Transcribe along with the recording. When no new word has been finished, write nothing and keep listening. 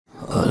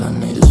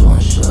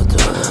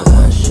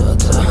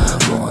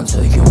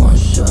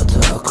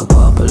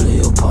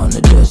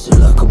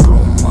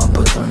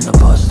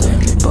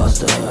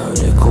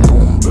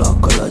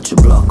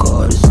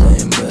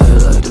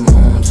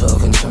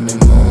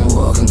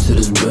to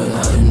this bread.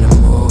 Not in the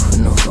mood for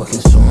no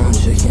fucking swarm.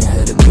 Chicken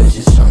headed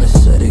bitches tryna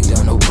set it.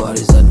 Got no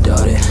bodies, I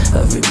doubt it.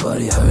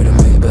 Everybody heard of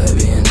me,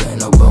 baby, and they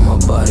know about my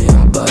body.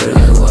 I'm about it.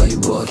 Like, why you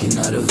barking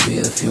at a V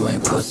if you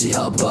ain't pussy?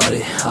 How about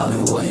it? I've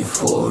been waiting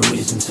for a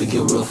reason to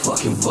get real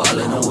fucking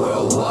violent. The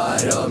world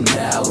wide up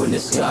now in the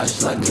sky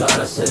just like God.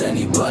 I said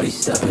anybody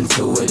step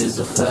into it is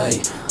a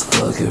fate.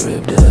 Fuck it,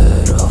 rip the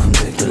head off and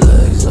pick the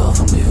legs off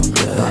and leave them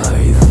dead. I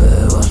heard you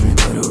fed, watch me